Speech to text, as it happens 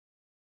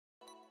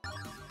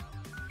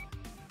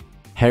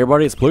Hey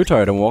everybody, it's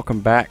BlueToad and welcome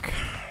back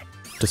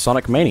to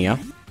Sonic Mania.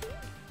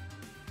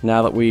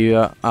 Now that we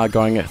are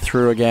going it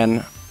through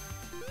again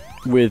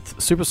with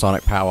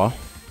supersonic power,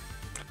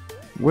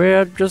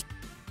 we're just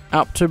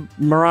up to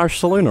Mirage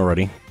Saloon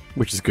already,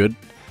 which is good.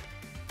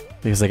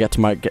 Because I get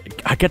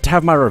to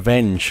have my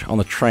revenge on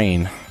the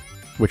train,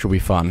 which will be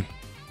fun.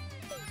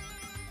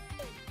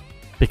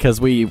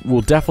 Because we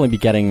will definitely be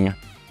getting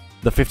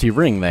the 50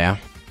 ring there.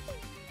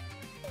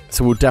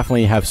 So we'll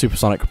definitely have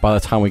supersonic by the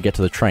time we get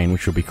to the train,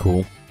 which will be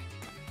cool.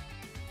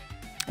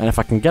 And if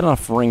I can get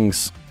enough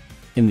rings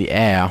in the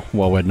air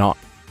while we're not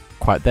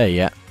quite there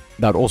yet,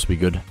 that would also be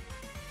good.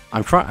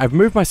 I've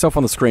moved myself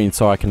on the screen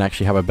so I can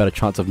actually have a better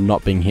chance of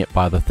not being hit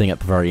by the thing at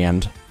the very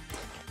end.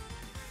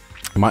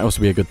 It might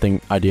also be a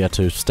good idea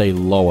to stay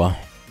lower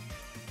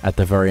at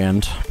the very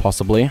end,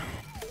 possibly.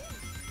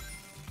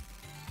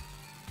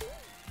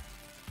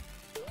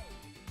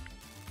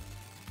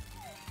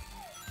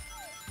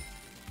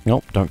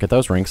 Nope, don't get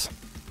those rings.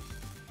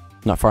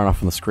 Not far enough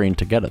from the screen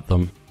to get at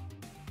them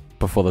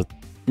before the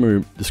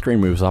screen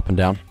moves up and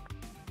down.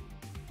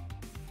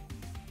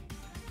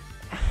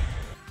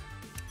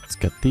 Let's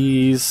get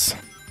these.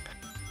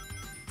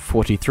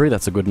 43,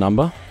 that's a good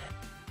number.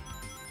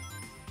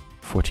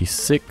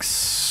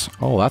 46.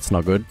 Oh, that's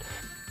not good.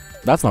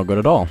 That's not good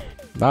at all.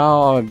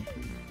 Oh,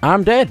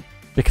 I'm dead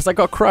because I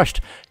got crushed.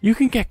 You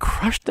can get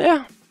crushed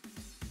there?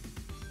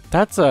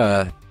 That's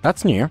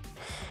new.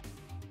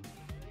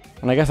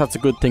 And I guess that's a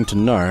good thing to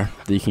know,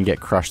 that you can get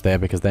crushed there,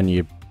 because then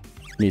you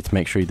need to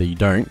make sure that you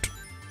don't.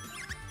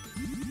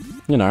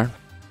 You know,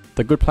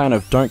 the good plan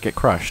of don't get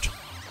crushed.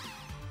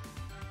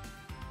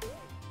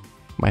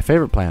 My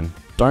favorite plan,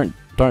 don't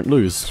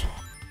lose.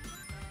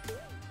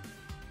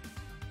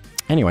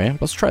 Anyway,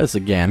 let's try this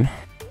again.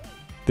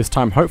 This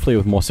time hopefully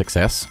with more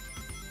success.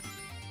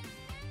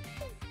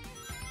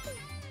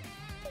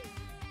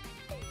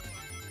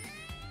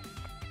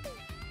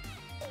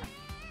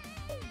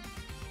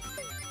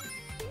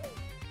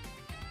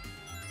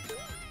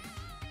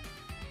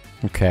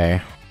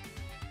 Okay.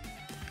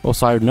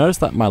 Also, I've noticed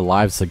that my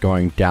lives are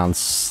going down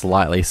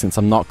slightly since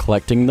I'm not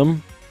collecting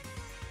them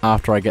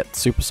after I get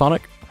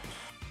supersonic.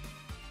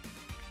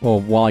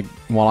 Or while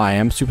I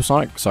am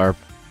supersonic, so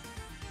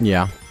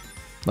yeah.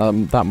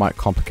 That might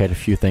complicate a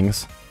few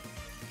things.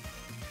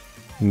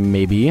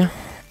 Maybe.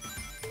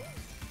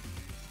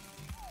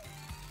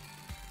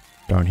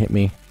 Don't hit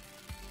me.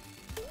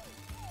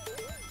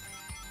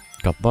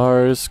 Got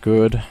those,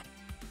 good.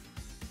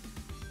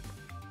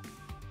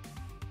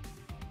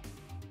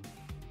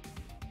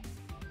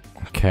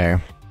 Okay.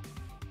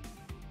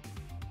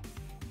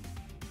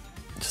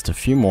 Just a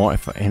few more,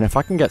 and if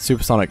I can get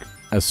supersonic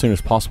as soon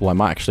as possible, I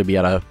might actually be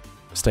able to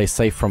stay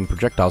safe from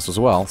projectiles as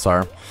well,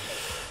 so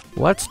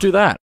let's do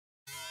that.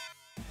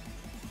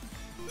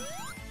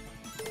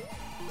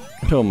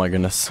 Oh my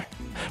goodness.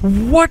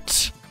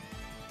 What?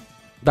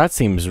 That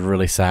seems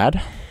really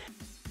sad.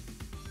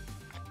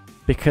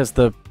 Because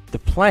the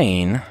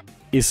plane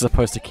is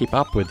supposed to keep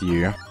up with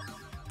you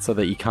so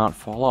that you can't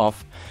fall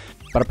off,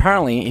 but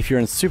apparently if you're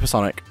in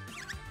supersonic,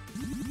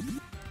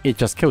 it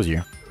just kills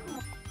you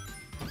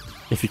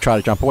if you try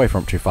to jump away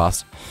from it too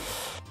fast.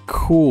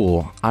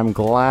 Cool. I'm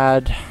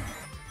glad.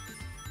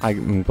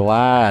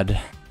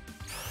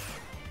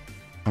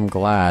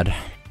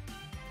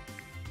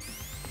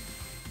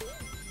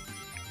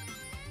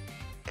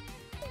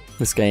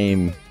 This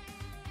game,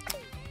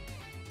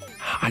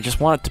 I just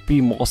want it to be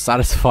more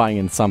satisfying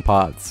in some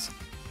parts.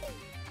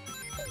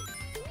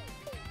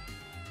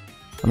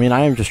 I mean, I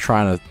am just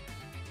trying to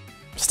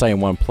stay in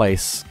one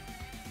place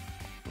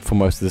for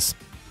most of this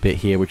bit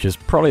here, which is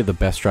probably the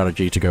best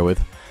strategy to go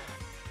with.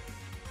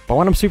 But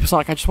when I'm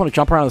supersonic, I just want to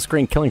jump around the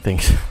screen killing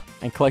things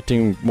and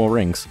collecting more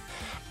rings.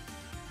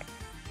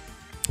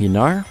 You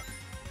know?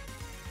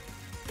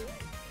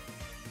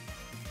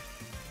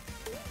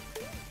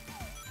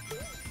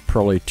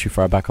 Probably too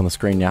far back on the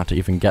screen now to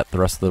even get the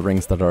rest of the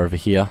rings that are over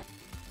here.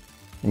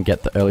 And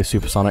get the early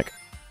supersonic.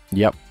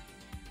 Yep.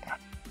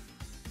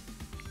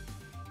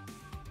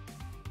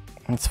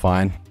 That's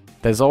fine.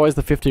 There's always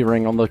the 50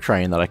 ring on the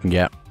train that I can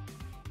get.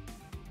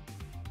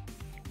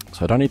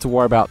 So I don't need to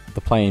worry about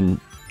the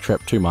plane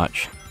trip too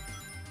much.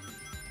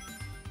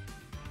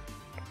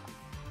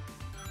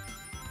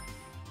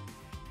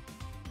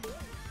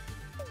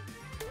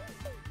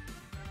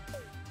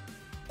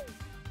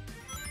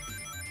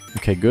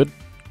 Okay, good.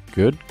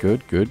 Good.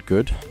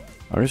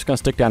 I'm just gonna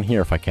stick down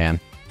here if I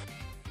can.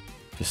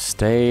 Just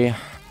stay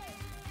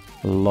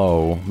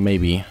low,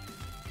 maybe.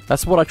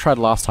 That's what I tried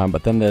last time,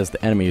 but then there's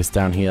the enemies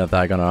down here that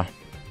are gonna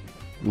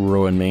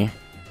ruin me.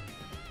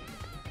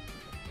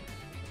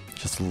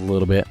 Just a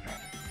little bit.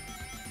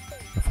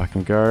 If I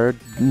can go...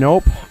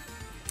 Nope.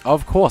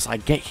 Of course, I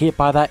get hit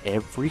by that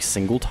every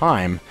single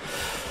time.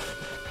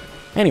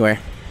 Anyway.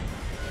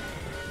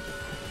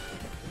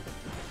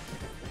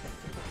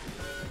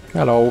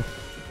 Hello.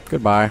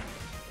 Goodbye.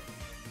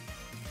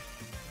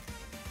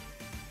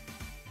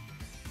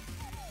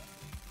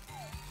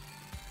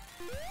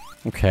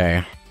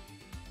 Okay.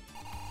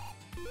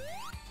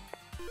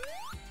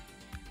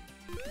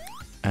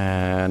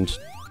 And...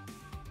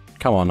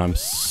 come on, I'm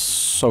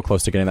so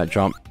close to getting that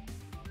jump.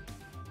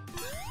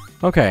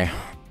 Okay.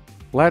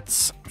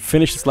 Let's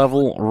finish this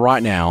level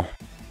right now.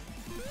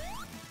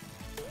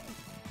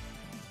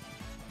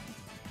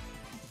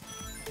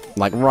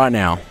 Like, right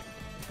now.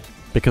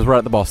 Because we're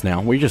at the boss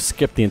now. We just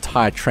skipped the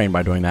entire train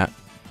by doing that.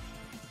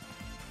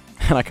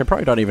 And I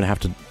probably don't even have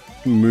to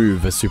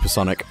move as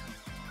supersonic.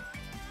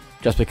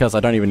 Just because I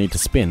don't even need to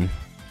spin.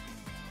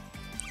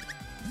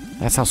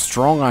 That's how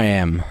strong I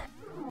am.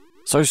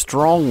 So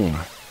strong.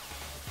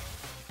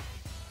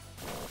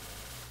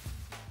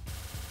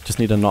 Just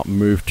need to not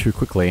move too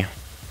quickly.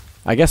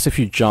 I guess if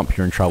you jump,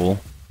 you're in trouble.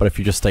 But if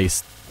you just stay,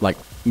 like,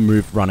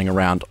 running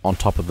around on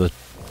top of the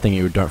thing,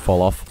 you don't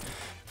fall off.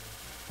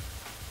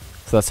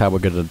 So that's how we're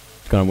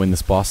gonna win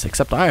this boss.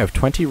 Except I have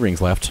 20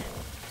 rings left.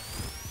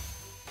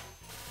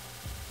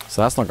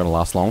 So that's not gonna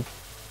last long.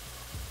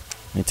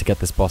 Need to get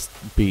this boss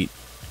beat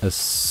as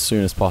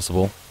soon as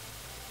possible.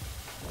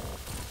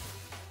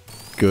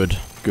 Good,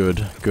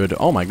 good, good.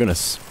 Oh my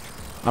goodness.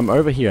 I'm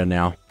over here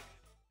now.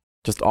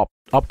 Just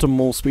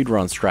optimal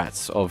speedrun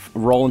strats of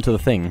roll into the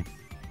thing.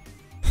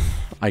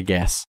 I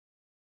guess.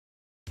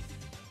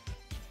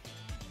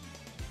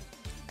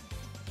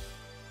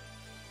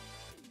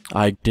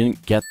 I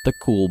didn't get the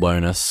cool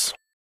bonus.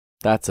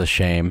 That's a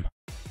shame.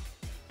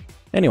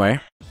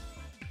 Anyway.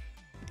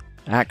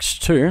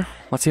 Act 2.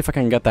 Let's see if I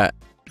can get that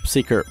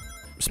secret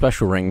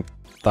special ring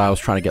that I was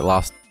trying to get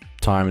last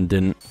time and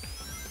didn't.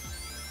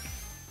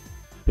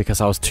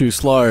 Because I was too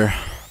slow.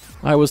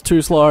 I was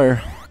too slow.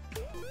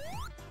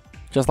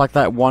 Just like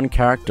that one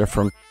character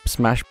from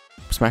Smash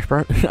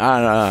Bros? I don't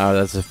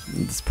know,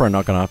 that's probably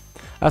not gonna...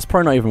 That's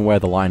probably not even where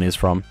the line is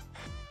from.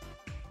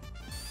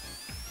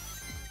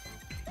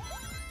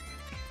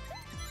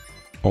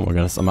 Oh my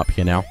goodness, I'm up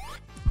here now.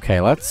 Okay,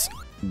 let's...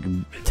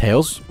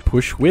 Tails,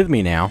 push with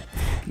me now.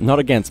 Not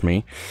against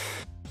me.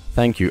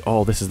 Thank you.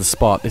 Oh, this is the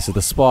spot. This is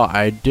the spot.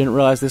 I didn't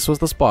realize this was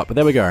the spot, but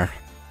there we go.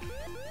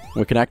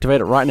 We can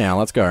activate it right now.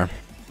 Let's go.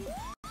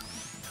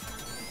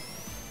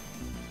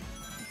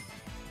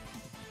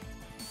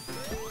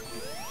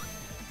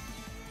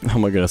 Oh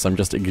my goodness, I'm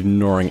just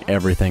ignoring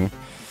everything.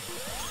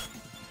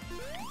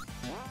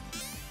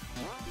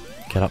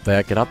 Get up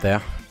there, get up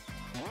there.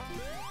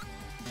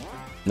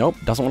 Nope,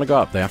 doesn't want to go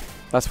up there.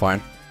 That's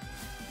fine.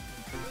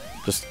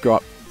 Just go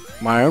up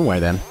my own way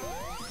then.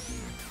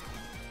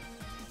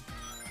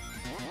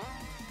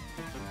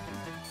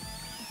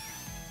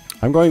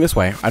 I'm going this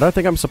way. I don't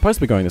think I'm supposed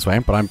to be going this way,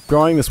 but I'm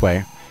going this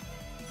way.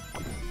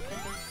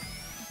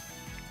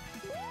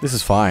 This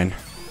is fine.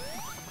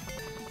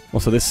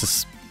 Also, this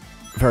is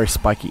a very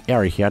spiky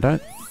area here. I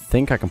don't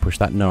think I can push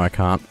that. No, I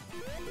can't.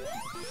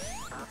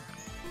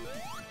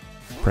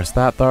 Press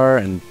that, though,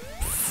 and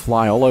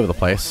fly all over the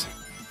place.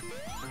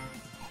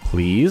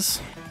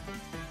 Please.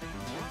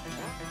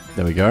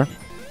 There we go.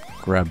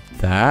 Grab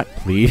that,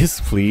 please,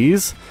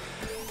 please.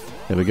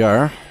 There we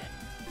go.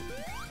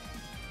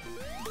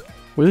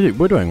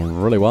 We're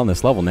doing really well in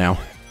this level now.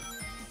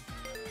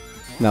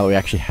 Now that we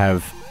actually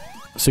have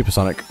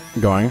Supersonic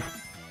going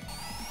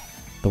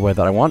the way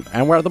that I want,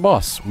 and we're at the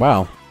boss.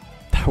 Wow,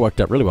 that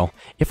worked out really well.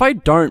 If I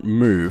don't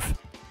move,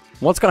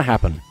 what's gonna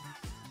happen?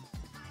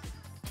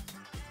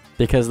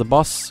 Because the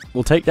boss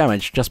will take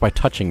damage just by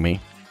touching me,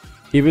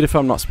 even if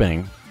I'm not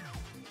spinning.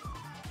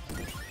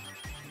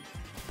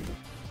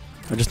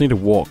 I just need to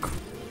walk.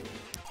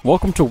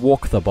 Welcome to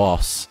Walk the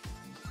Boss.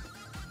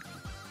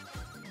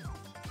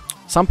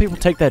 Some people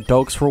take their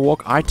dogs for a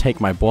walk, I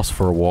take my boss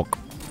for a walk.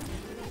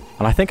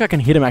 And I think I can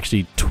hit him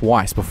actually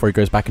twice before he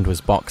goes back into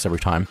his box every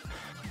time.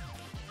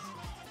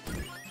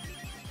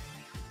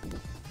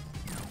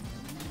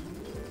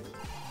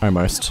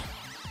 Almost.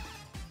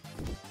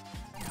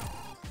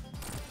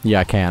 Yeah,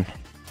 I can.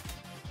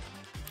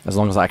 As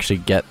long as I actually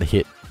get the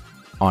hit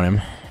on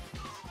him.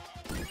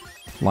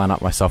 Line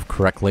up myself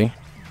correctly.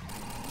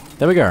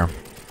 There we go.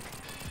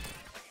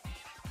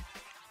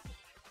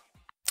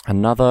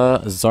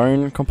 Another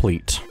zone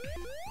complete.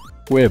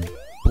 We're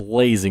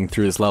blazing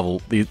through this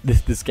level,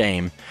 this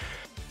game.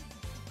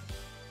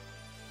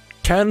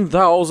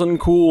 10,000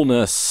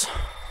 coolness.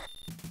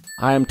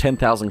 I am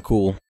 10,000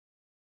 cool.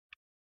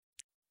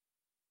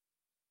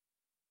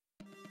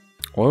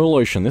 Oil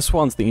Ocean, this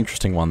one's the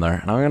interesting one though,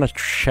 and I'm gonna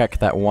check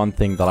that one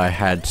thing that I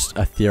had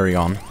a theory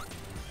on.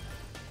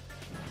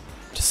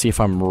 To see if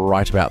I'm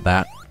right about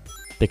that.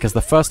 Because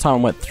the first time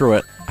I went through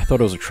it, I thought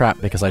it was a trap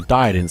because I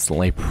died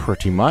instantly,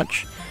 pretty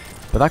much.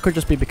 But that could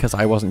just be because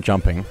I wasn't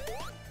jumping,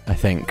 I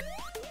think.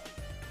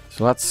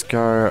 So let's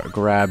go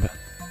grab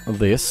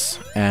this,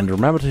 and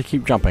remember to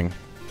keep jumping.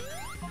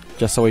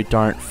 Just so we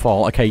don't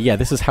fall. Okay, yeah,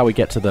 this is how we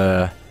get to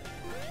the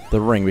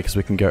ring, because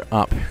we can go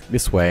up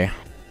this way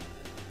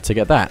to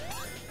get that.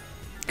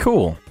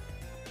 Cool.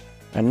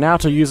 And now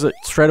to use it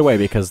straight away,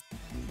 because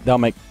they'll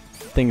make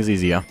things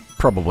easier,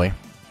 probably.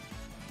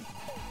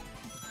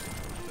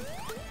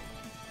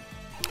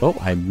 Oh,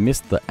 I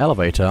missed the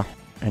elevator,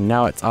 and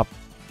now it's up.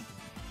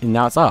 And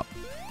now it's up.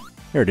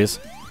 Here it is.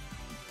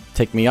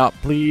 Take me up,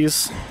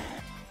 please.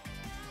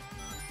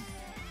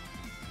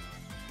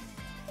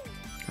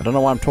 I don't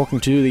know why I'm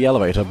talking to the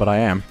elevator, but I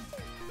am.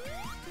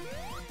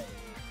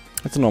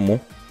 It's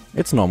normal.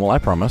 It's normal, I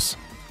promise.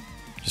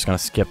 Just gonna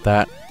skip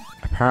that,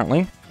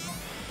 apparently.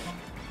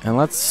 And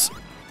let's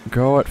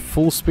go at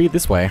full speed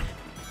this way.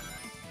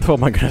 Oh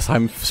my goodness,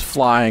 I'm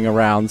flying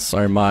around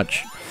so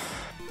much.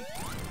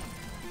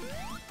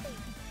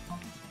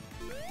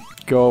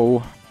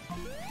 Go.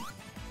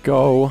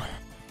 Go.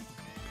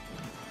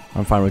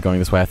 I'm fine with going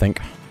this way, I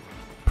think.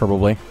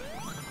 Probably.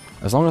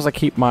 As long as I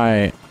keep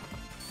my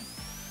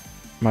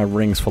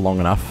rings for long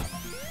enough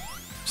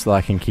so that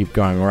I can keep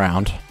going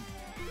around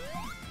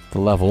the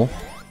level.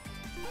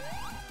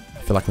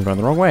 I feel like I'm going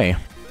the wrong way.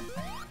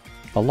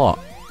 A lot.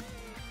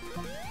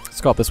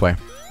 Let's go up this way.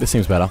 This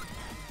seems better.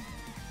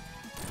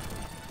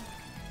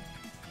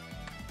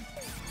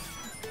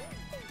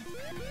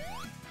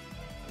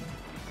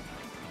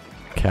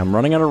 Okay, I'm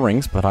running out of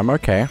rings, but I'm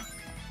okay.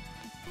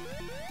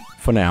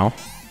 For now.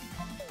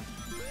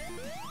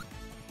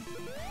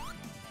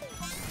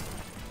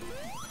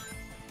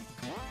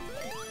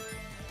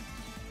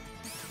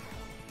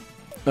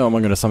 Oh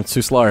my goodness, I'm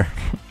too slow.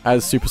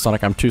 As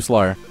Supersonic, I'm too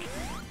slow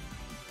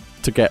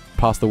to get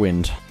past the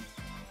wind.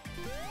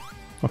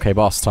 Okay,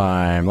 boss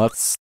time.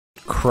 Let's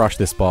crush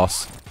this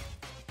boss.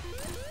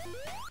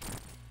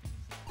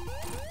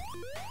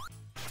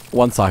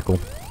 One cycle.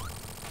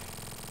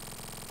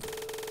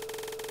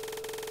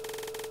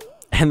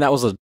 And that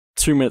was a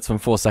 2 minutes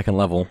and 4 second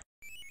level.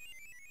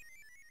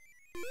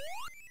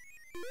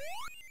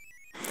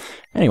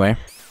 Anyway.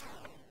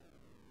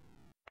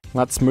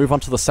 Let's move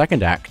on to the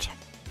second act.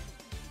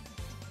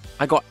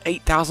 I got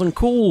 8,000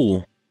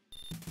 cool!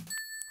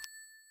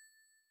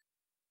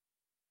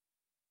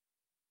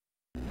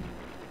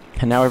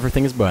 And now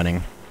everything is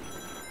burning.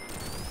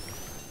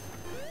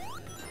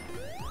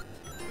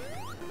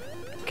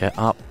 Get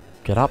up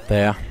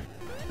there.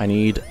 I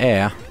need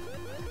air.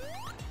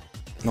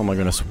 Oh my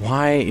goodness,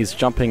 why is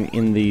jumping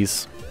in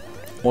these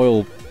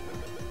oil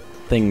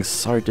things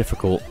so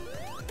difficult?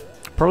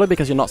 Probably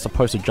because you're not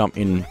supposed to jump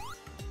in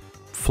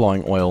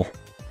flowing oil.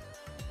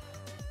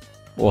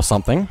 Or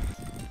something.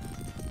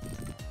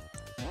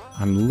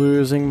 I'm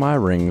losing my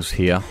rings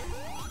here.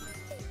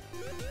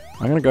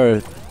 I'm gonna go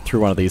through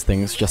one of these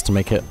things just to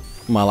make it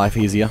my life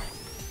easier.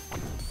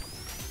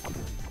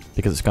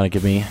 Because it's gonna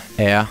give me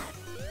air.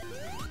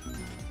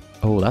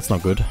 Oh, that's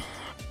not good.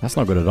 That's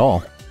not good at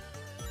all.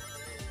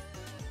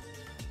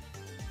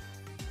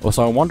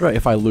 Also, I wonder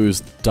if I lose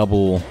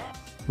double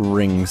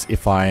rings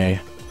if I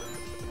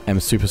am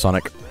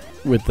supersonic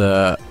with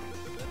the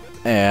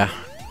air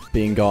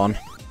being gone.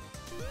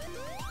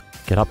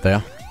 Get up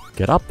there.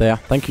 Get up there.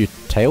 Thank you,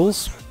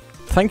 Tails.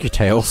 Thank you,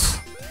 Tails.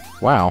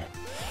 Wow.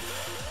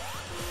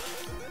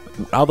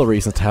 Other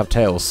reasons to have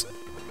Tails.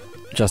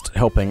 Just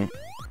helping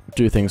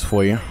do things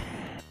for you.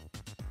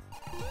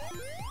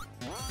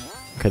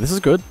 Okay, this is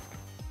good.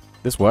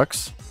 This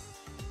works.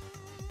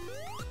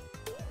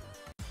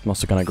 I'm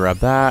also gonna grab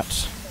that.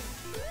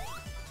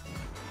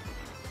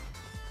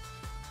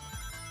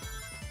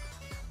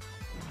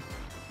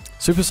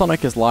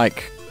 Supersonic is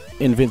like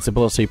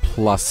invincibility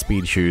plus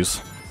speed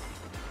shoes.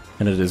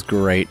 And it is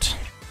great.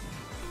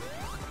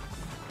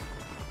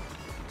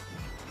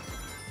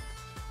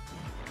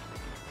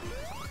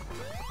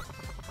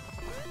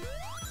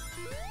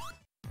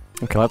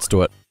 Okay, let's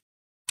do it.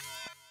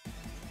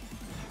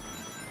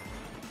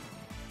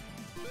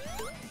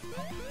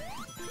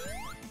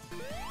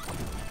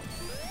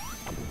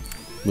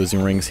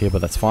 Losing rings here,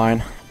 but that's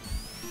fine.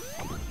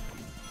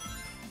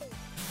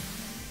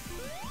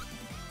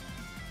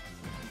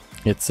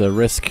 It's a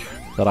risk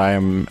that I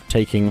am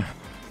taking.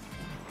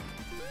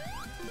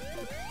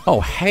 Oh,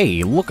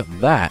 hey, look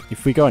at that.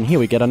 If we go in here,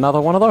 we get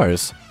another one of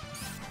those.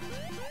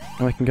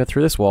 And we can go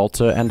through this wall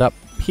to end up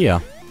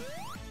here.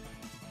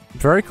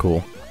 Very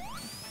cool.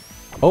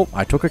 Oh,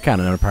 I took a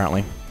cannon,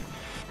 apparently.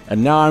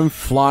 And now I'm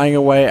flying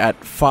away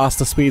at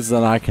faster speeds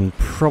than I can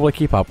probably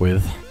keep up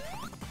with.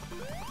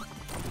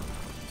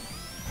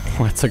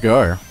 Let's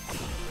go.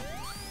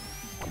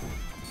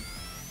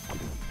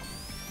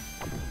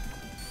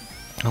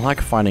 I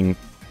like finding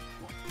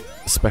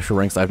special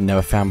rings that I've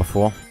never found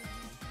before.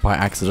 By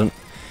accident.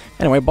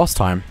 Anyway, boss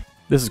time.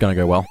 This is gonna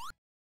go well.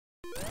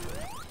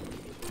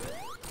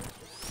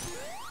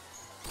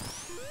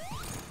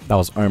 That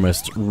was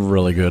almost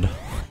really good.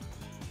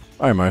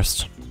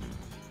 Almost.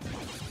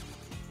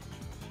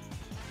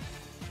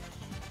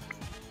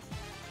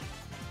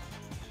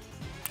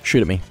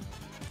 Shoot at me.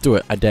 Do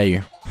it, I dare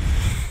you.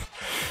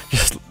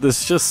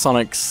 There's just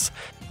Sonic's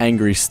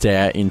angry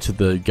stare into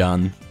the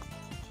gun.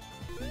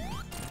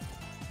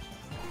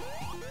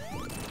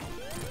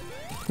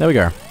 There we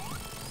go.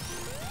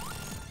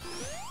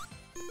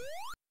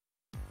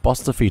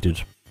 Boss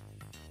defeated.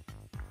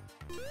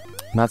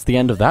 And that's the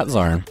end of that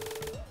zone.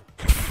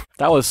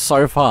 That was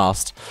so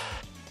fast.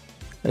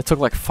 It took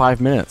like 5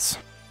 minutes.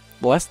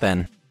 Less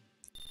than.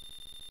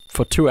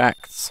 For 2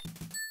 acts.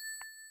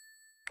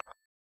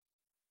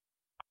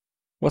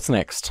 What's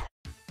next?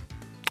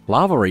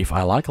 Lava Reef.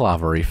 I like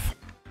Lava Reef.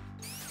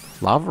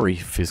 Lava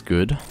Reef is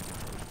good.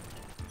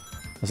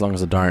 As long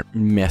as I don't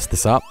mess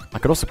this up. I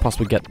could also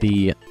possibly get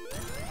the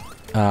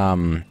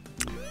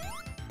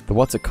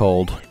what's it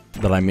called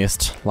that I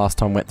missed last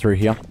time I went through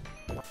here.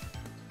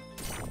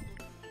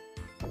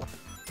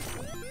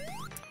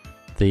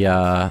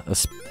 The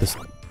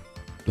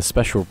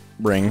special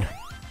ring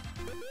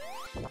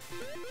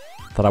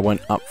that I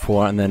went up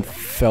for and then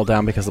fell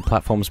down because the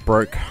platforms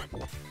broke.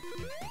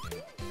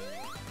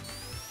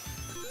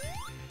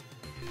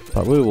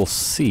 But we will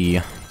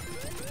see.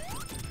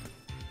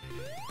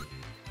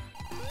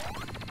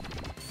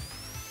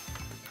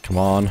 Come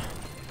on.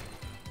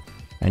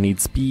 I need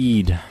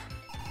speed.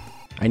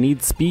 I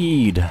need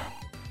speed.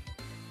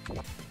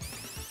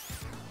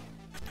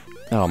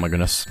 Oh my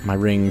goodness. My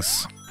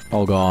rings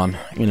all gone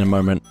in a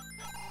moment.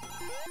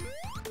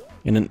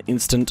 In an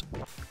instant.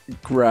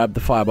 Grab the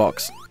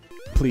firebox.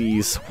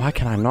 Please. Why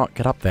can I not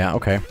get up there?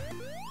 Okay.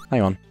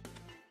 Hang on.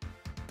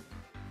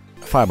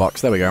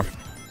 Firebox. There we go.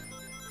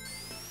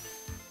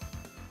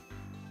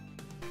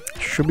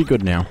 Should be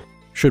good now.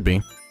 Should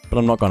be. But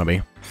I'm not gonna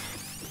be.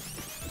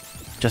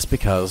 Just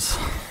because.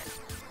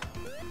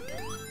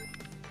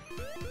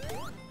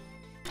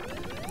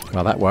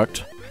 Well, that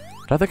worked.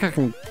 I don't think I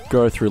can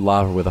go through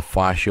lava with a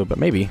fire shield, but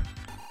maybe.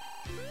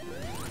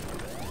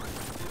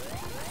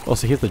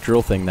 Also, here's the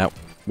drill thing that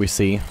we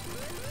see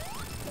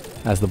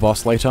as the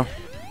boss later.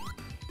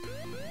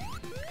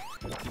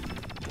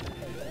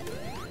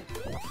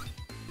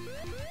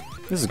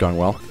 This is going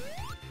well.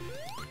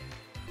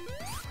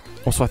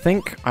 Also, I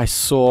think I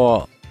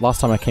saw,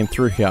 last time I came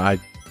through here, I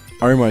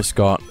almost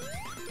got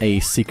a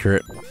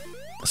secret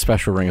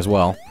special ring as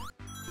well.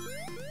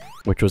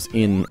 Which was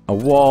in a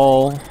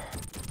wall.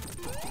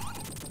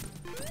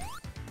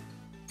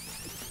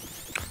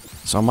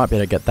 So I might be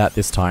able to get that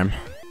this time.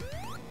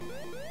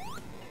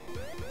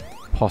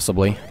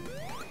 Possibly.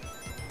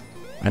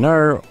 I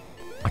know,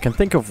 I can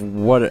think of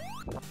what it,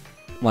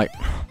 like,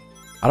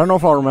 I don't know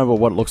if I'll remember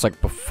what it looks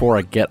like before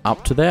I get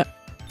up to that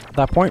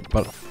point,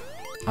 but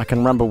I can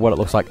remember what it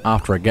looks like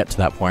after I get to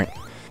that point.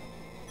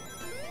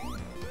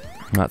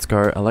 Let's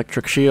go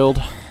electric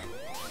shield.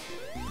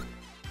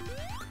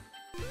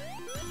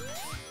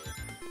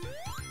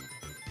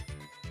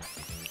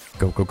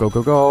 Go, go, go,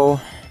 go, go.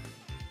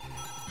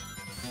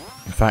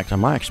 In fact, I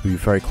might actually be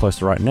very close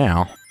to right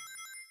now.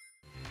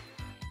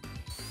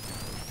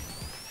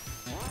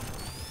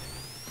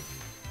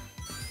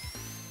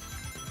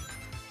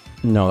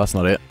 No, that's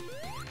not it.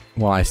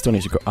 Well, I still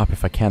need to go up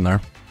if I can, though.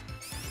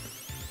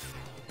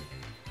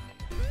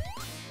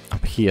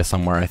 Up here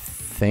somewhere, I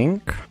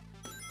think.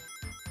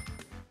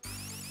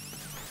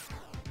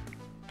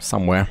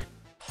 Somewhere.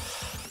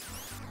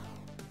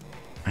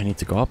 I need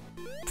to go up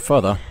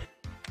further.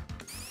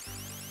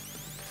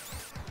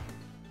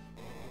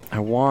 I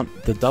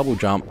want the double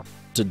jump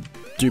to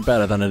do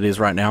better than it is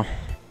right now.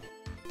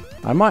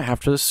 I might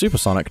have to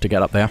supersonic to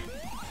get up there.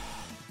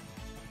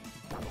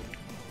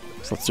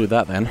 So let's do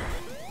that then.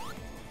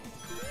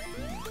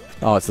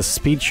 Oh, it's the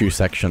speed shoe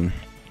section.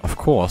 Of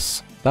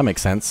course. That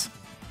makes sense.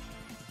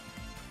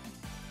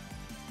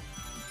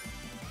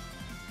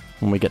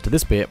 When we get to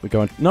this bit, we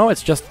go in... No,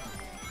 it's just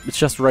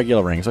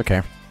regular rings.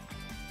 Okay.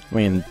 I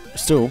mean,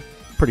 still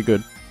pretty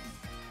good.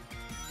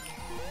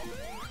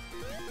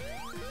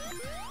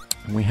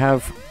 We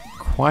have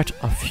quite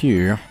a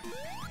few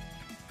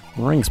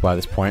rings by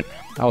this point.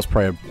 That was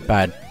probably a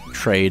bad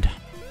trade.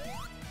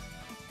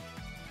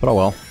 But oh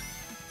well.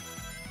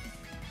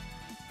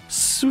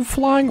 So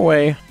flying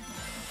away.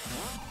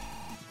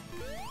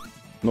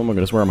 Oh my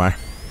goodness, where am I?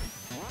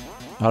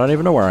 I don't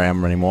even know where I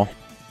am anymore.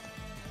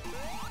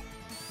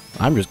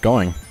 I'm just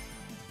going.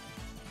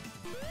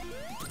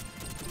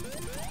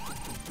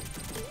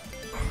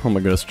 Oh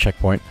my goodness,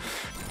 checkpoint.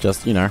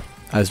 Just, you know,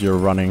 as you're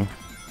running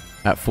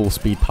at full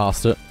speed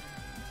past it.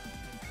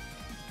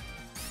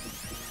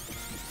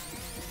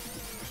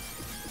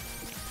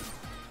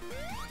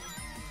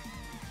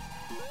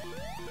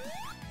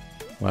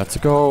 Let's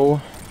go.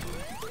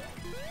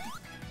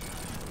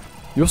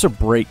 You also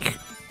break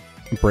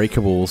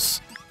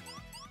breakables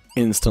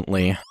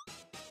instantly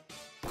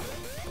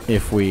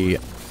if we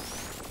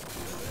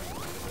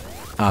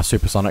are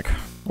supersonic.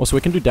 Also,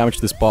 we can do damage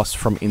to this boss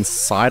from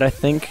inside, I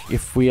think,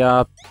 if we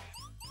are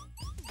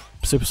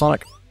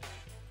supersonic.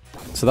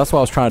 So that's what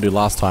I was trying to do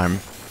last time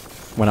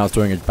when I was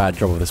doing a bad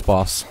job of this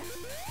boss.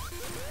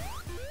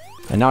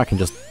 And now I can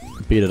just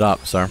beat it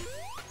up, so...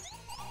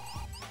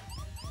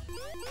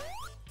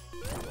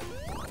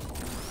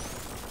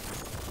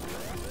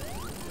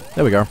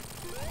 There we go.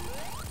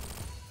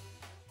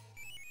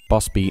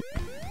 Boss beat.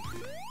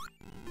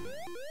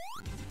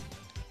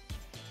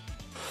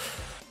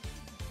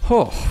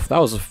 Oh, that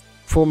was a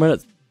 4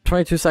 minute,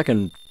 22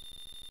 second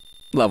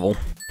level.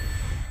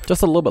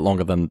 Just a little bit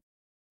longer than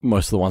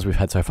most of the ones we've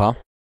had so far.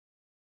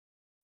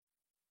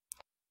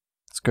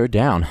 Let's go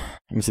down.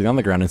 Let me see the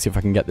underground and see if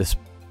I can get this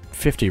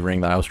 50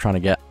 ring that I was trying to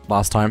get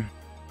last time.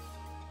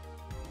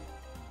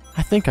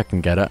 I think I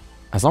can get it.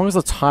 As long as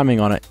the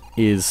timing on it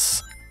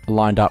is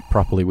lined up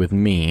properly with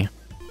me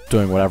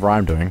doing whatever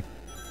I'm doing,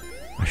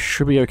 I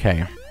should be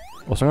okay.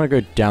 Also, I'm going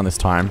to go down this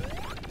time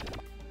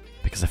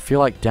because I feel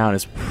like down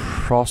is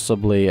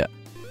possibly a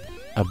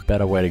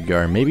better way to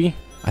go. Maybe?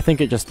 I think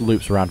it just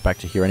loops around back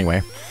to here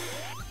anyway.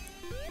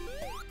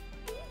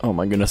 Oh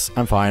my goodness,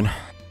 I'm fine.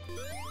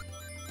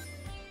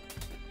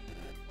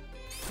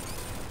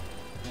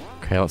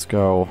 Okay, let's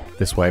go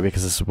this way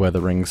because this is where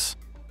the rings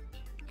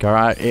go.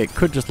 It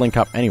could just link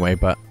up anyway,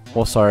 but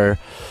also...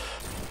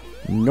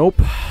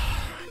 Nope.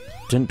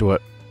 Didn't do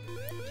it.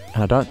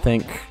 And I don't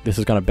think this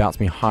is going to bounce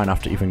me high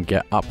enough to even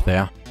get up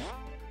there.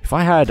 If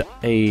I had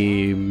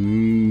a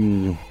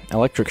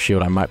electric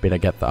shield, I might be able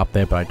to get up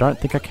there, but I don't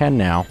think I can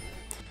now.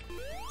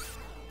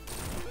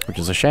 Which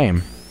is a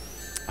shame.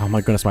 Oh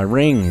my goodness, my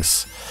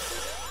rings!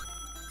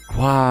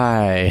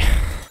 Why?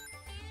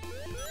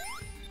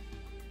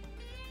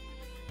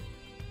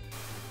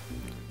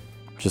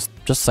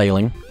 Just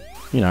sailing,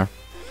 you know,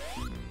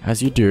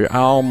 as you do.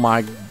 Oh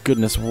my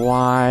goodness,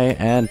 why?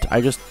 And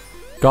I just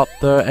got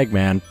the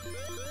Eggman,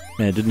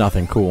 and it did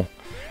nothing. Cool.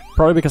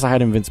 Probably because I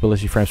had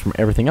invincibility frames from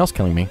everything else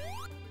killing me.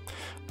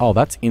 Oh,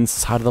 that's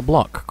inside of the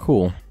block.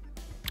 Cool.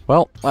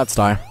 Well, let's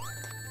die.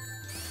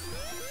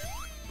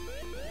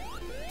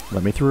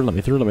 Let me through, let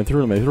me through, let me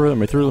through, let me through, let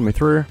me through, let me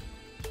through.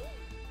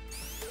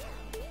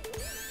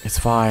 It's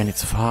fine,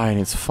 it's fine,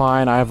 it's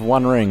fine. I have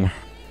 1 ring.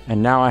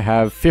 And now I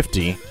have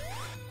 50.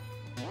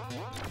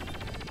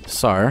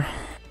 So,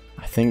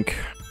 I think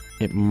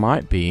it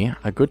might be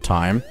a good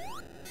time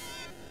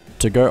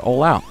to go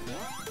all out.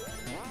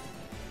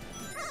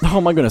 Oh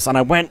my goodness, and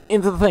I went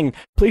into the thing!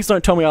 Please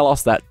don't tell me I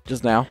lost that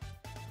just now.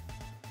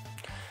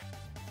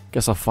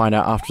 Guess I'll find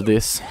out after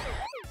this.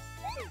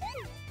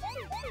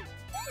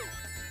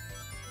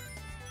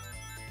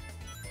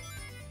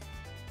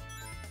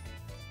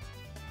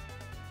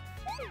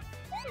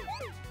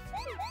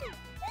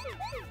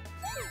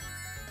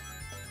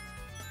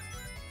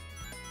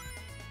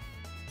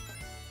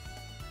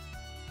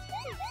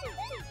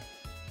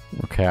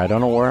 Okay, I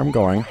don't know where I'm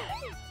going,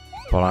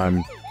 but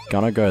I'm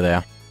gonna go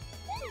there.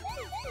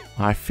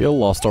 I feel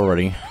lost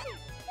already.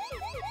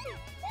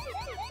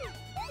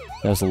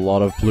 There's a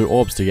lot of blue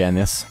orbs to get in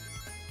this.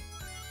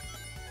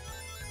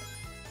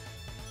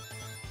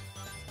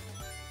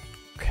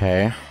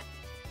 Okay.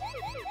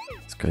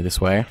 Let's go this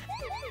way.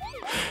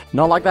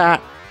 Not like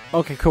that!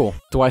 Okay, cool.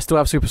 Do I still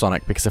have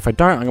Supersonic? Because if I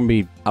don't, I'm gonna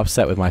be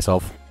upset with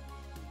myself.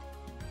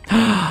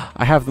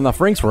 I have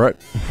enough rings for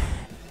it.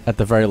 At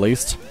the very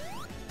least.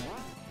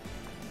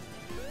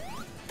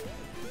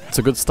 It's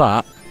a good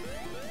start.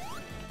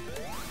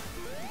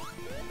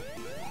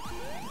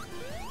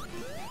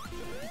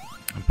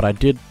 But I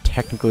did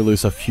technically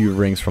lose a few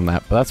rings from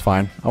that, but that's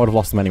fine. I would have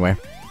lost them anyway.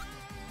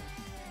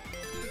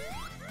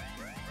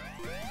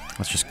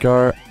 Let's just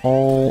go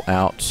all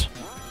out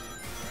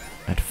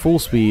at full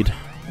speed.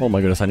 Oh my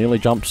goodness, I nearly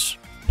jumped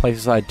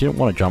places I didn't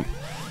want to jump.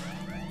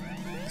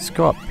 Let's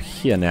go up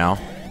here now.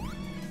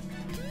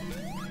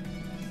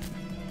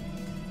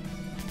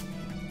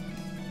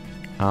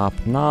 Up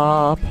and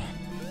up.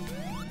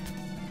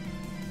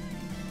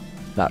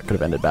 That could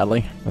have ended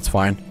badly. That's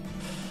fine.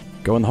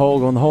 Go in the hole,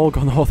 go in the hole,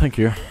 go in the hole, thank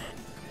you.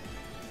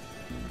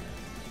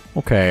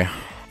 Okay.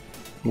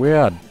 We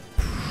are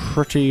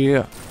pretty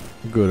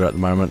good at the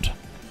moment.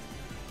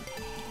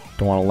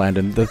 Don't want to land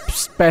in the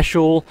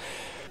special.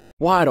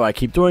 Why do I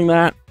keep doing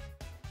that?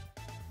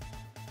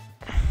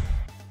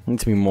 Need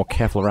to be more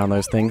careful around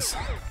those things.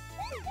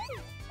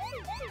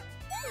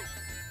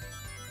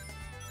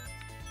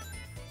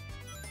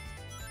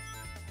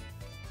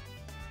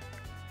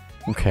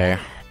 Okay.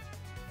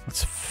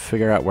 Let's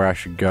figure out where I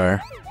should go.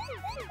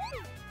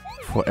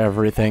 For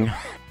everything.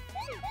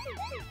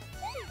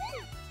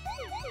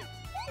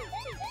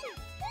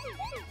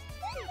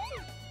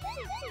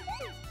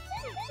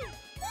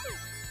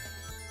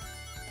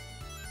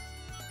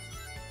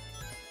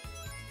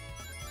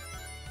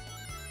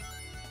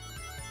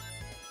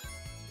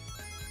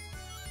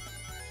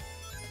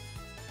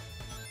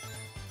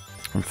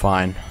 I'm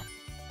fine.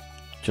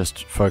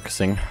 Just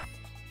focusing.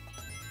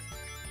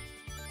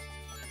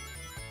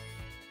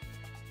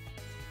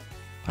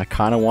 I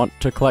kind of want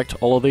to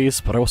collect all of these,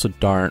 but I also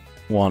don't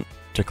want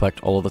to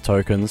collect all of the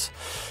tokens.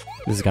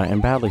 This is going to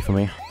end badly for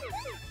me.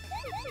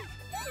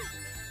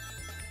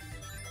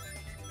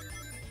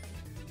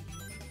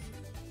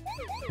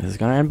 This is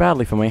going to end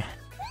badly for me.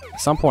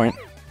 At some point.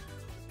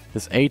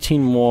 There's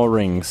 18 more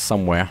rings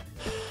somewhere.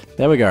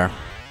 There we go.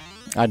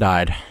 I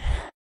died.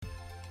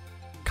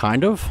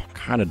 Kind of?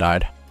 Kind of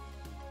died.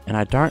 And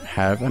I don't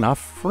have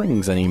enough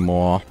rings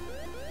anymore.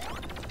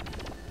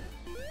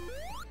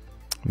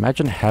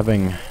 Imagine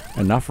having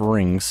enough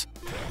rings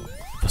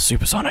for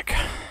Supersonic.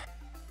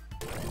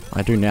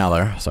 I do now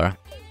though, so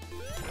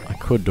I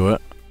could do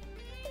it.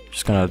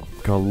 Just gonna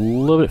go a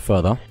little bit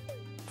further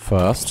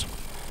first.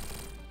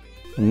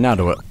 And now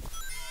do it.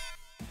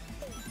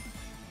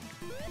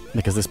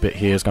 Because this bit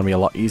here is gonna be a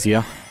lot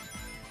easier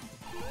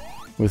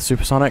with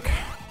Supersonic.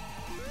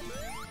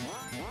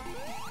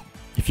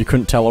 If you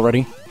couldn't tell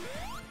already.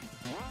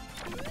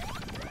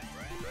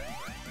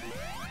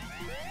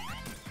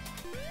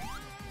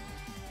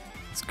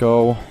 Let's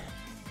go.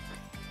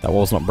 That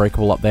wall's not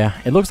breakable up there.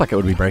 It looks like it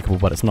would be breakable,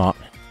 but it's not.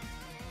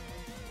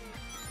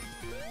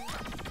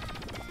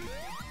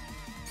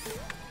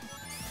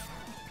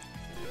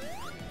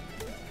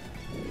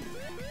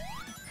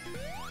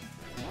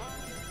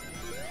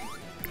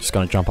 just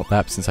gonna jump up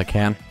that since I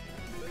can.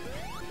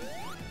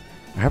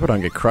 I hope I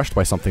don't get crushed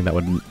by something that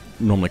would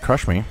normally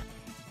crush me.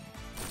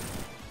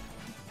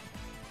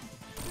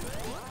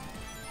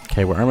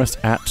 Okay, we're almost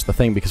at the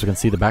thing because we can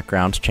see the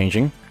background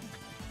changing.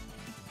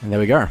 And there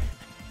we go.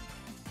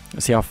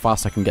 Let's see how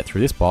fast I can get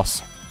through this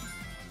boss.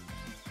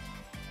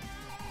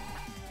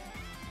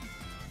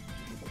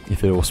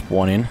 If it will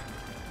spawn in.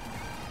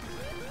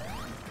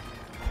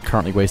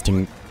 Currently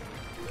wasting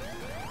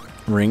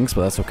rings,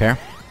 but that's okay.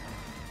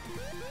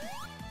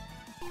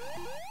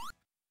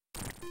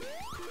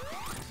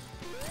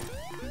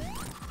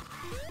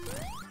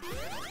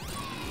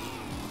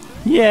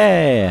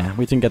 Yeah!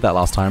 We didn't get that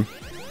last time.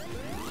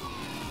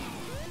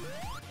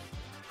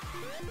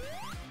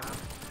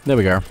 There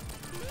we go.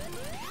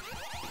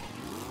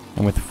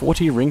 And with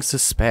 40 rings to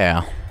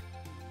spare.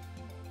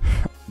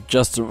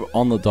 Just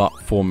on the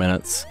dot 4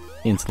 minutes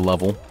into the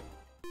level.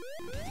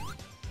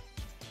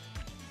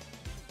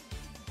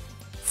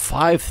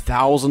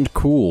 5,000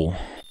 cool.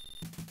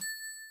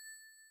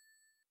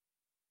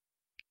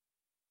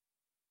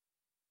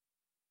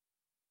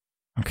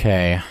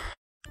 Okay.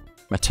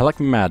 Metallic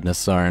Madness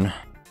Zone.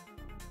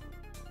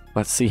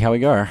 Let's see how we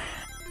go.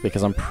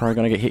 Because I'm probably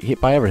gonna get hit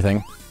by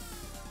everything.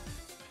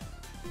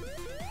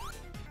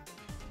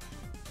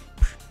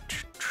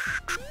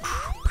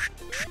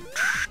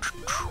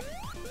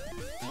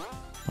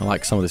 I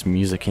like some of this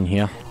music in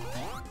here.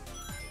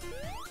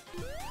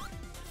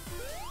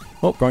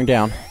 Oh, going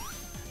down.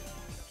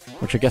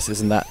 Which I guess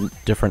isn't that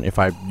different if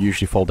I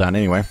usually fall down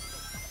anyway.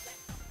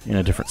 In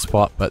a different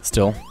spot, but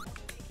still.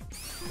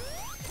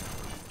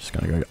 Just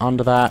gonna go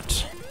under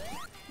that.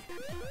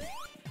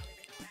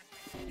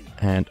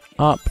 And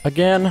up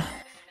again.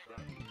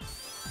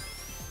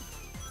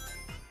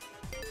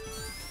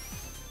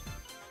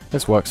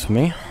 This works for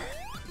me.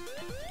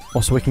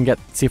 Also, we can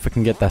see if we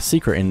can get that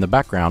secret in the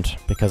background,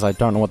 because I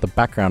don't know what the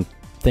background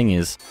thing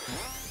is.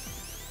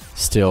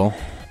 Still.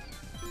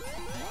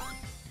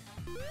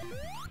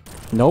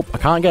 Nope, I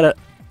can't get it.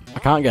 I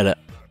can't get it.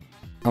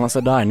 Unless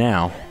I die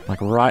now.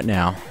 Like right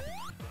now.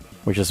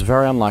 Which is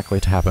very unlikely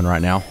to happen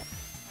right now.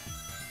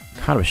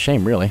 Kind of a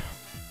shame, really.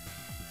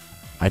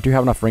 I do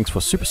have enough rings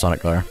for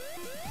Supersonic, though.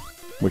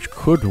 Which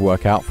could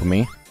work out for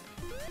me.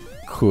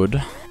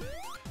 Could.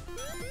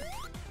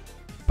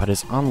 But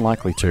it's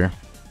unlikely to.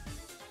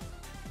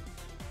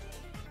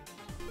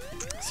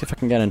 See if I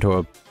can get into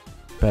a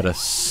better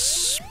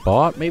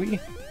spot, maybe?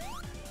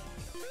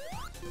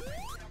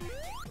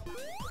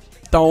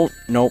 Don't!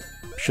 Nope.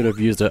 Should have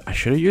used it. I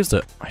should have used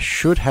it. I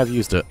should have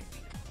used it.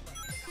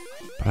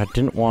 But I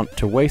didn't want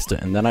to waste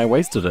it, and then I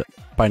wasted it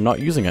by not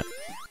using it.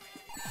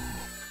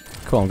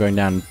 Cool, I'm going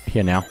down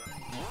here now.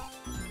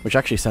 Which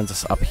actually sends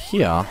us up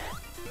here.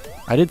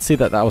 I did see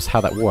that that was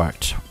how that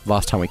worked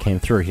last time we came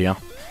through here.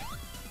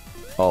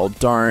 Oh,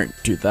 don't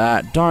do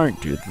that.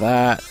 Don't do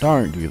that.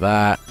 Don't do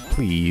that.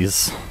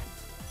 Please.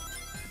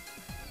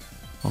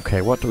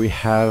 Okay, what do we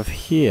have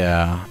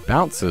here?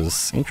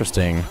 Bouncers.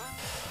 Interesting.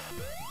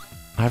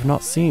 I have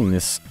not seen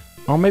this.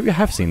 Oh, maybe I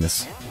have seen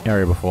this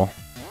area before.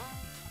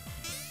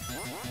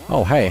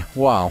 Oh, hey.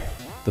 Wow.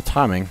 The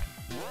timing.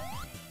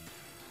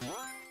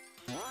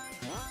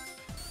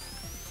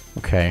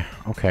 Okay,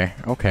 okay,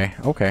 okay,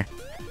 okay.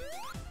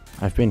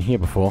 I've been here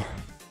before.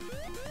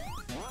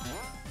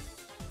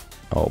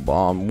 Oh,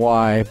 bomb.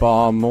 Why?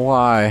 Bomb.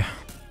 Why?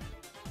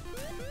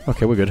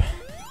 Okay, we're good.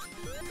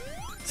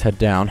 Let's head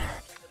down.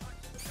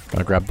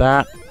 Gonna grab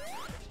that.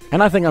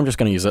 And I think I'm just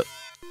gonna use it.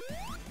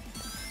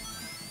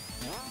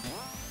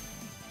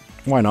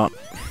 Why not?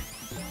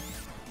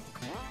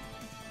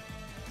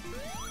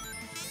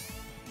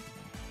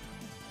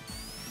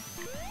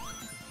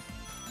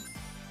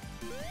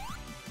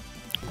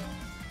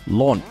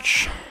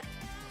 Launch.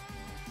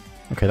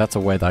 Okay, that's a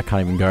way that I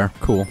can't even go.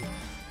 Cool.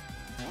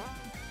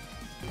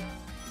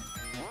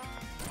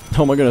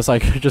 Oh my goodness, I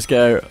could just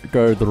go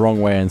the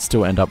wrong way and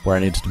still end up where I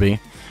needed to be.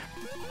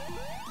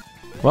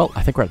 Well,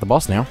 I think we're at the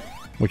boss now.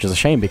 Which is a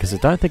shame because I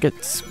don't think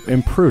it's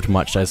improved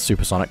much as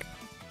Supersonic.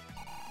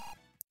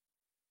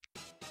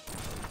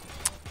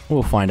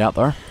 We'll find out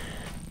though.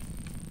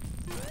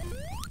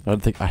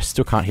 I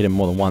still can't hit him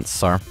more than once,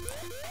 so... At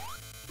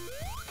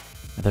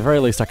the very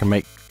least I can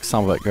make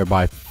some of it go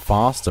by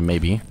faster,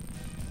 maybe.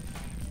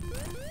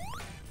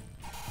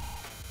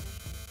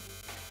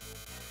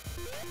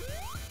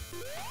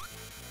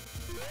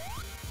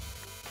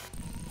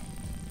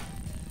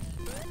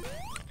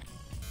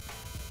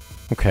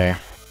 Okay.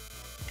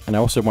 And I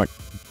also won't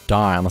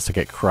die unless I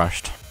get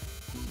crushed.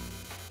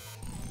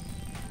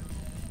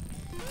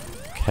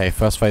 Okay,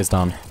 first phase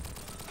done.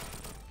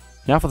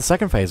 Now for the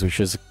second phase, which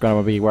is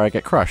going to be where I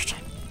get crushed.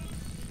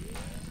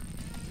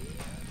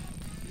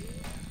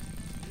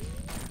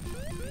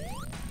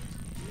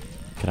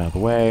 Get out of the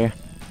way.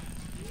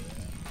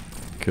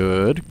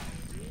 Good.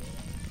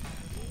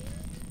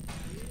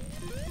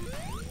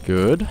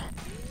 Good.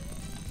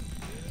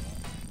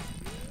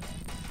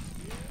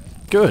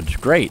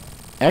 Good. Great.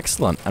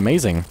 Excellent.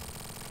 Amazing.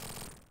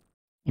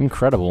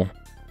 Incredible.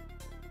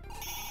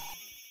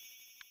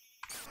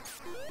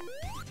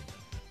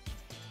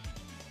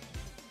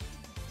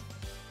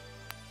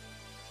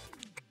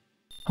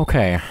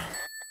 Okay.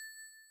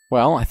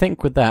 Well, I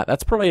think with that,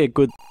 that's probably a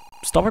good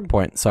stopping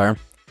point, so...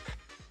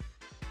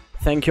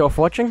 Thank you all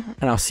for watching,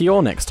 and I'll see you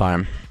all next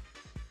time.